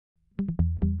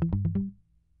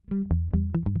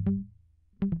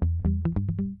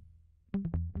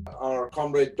our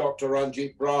comrade Dr.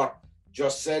 Ranjit Brar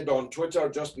just said on Twitter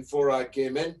just before I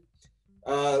came in.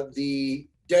 The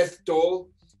death toll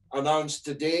announced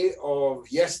today of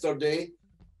yesterday,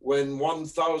 when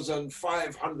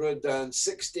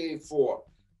 1,564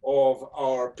 of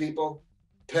our people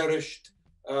perished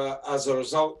as a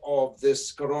result of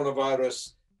this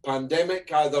coronavirus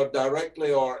pandemic, either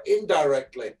directly or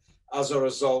indirectly as a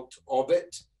result of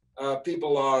it.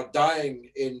 People are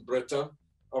dying in Britain,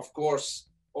 of course,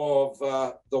 of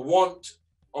the want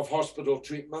of hospital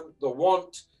treatment, the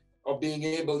want of being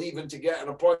able even to get an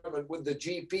appointment with the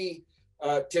GP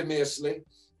timiously.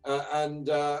 And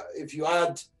if you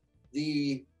add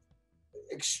the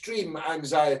extreme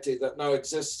anxiety that now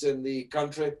exists in the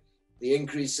country, the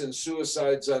increase in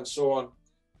suicides and so on,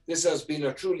 this has been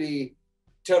a truly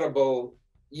terrible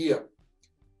year.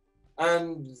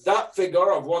 And that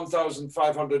figure of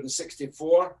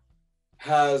 1,564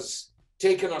 has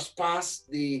taken us past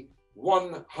the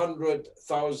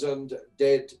 100,000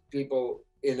 dead people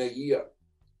in a year.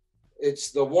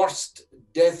 It's the worst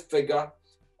death figure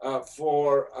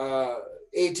for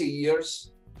 80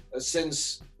 years,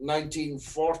 since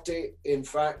 1940. In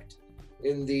fact,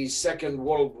 in the Second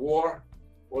World War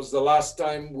was the last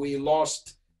time we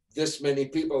lost this many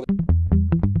people.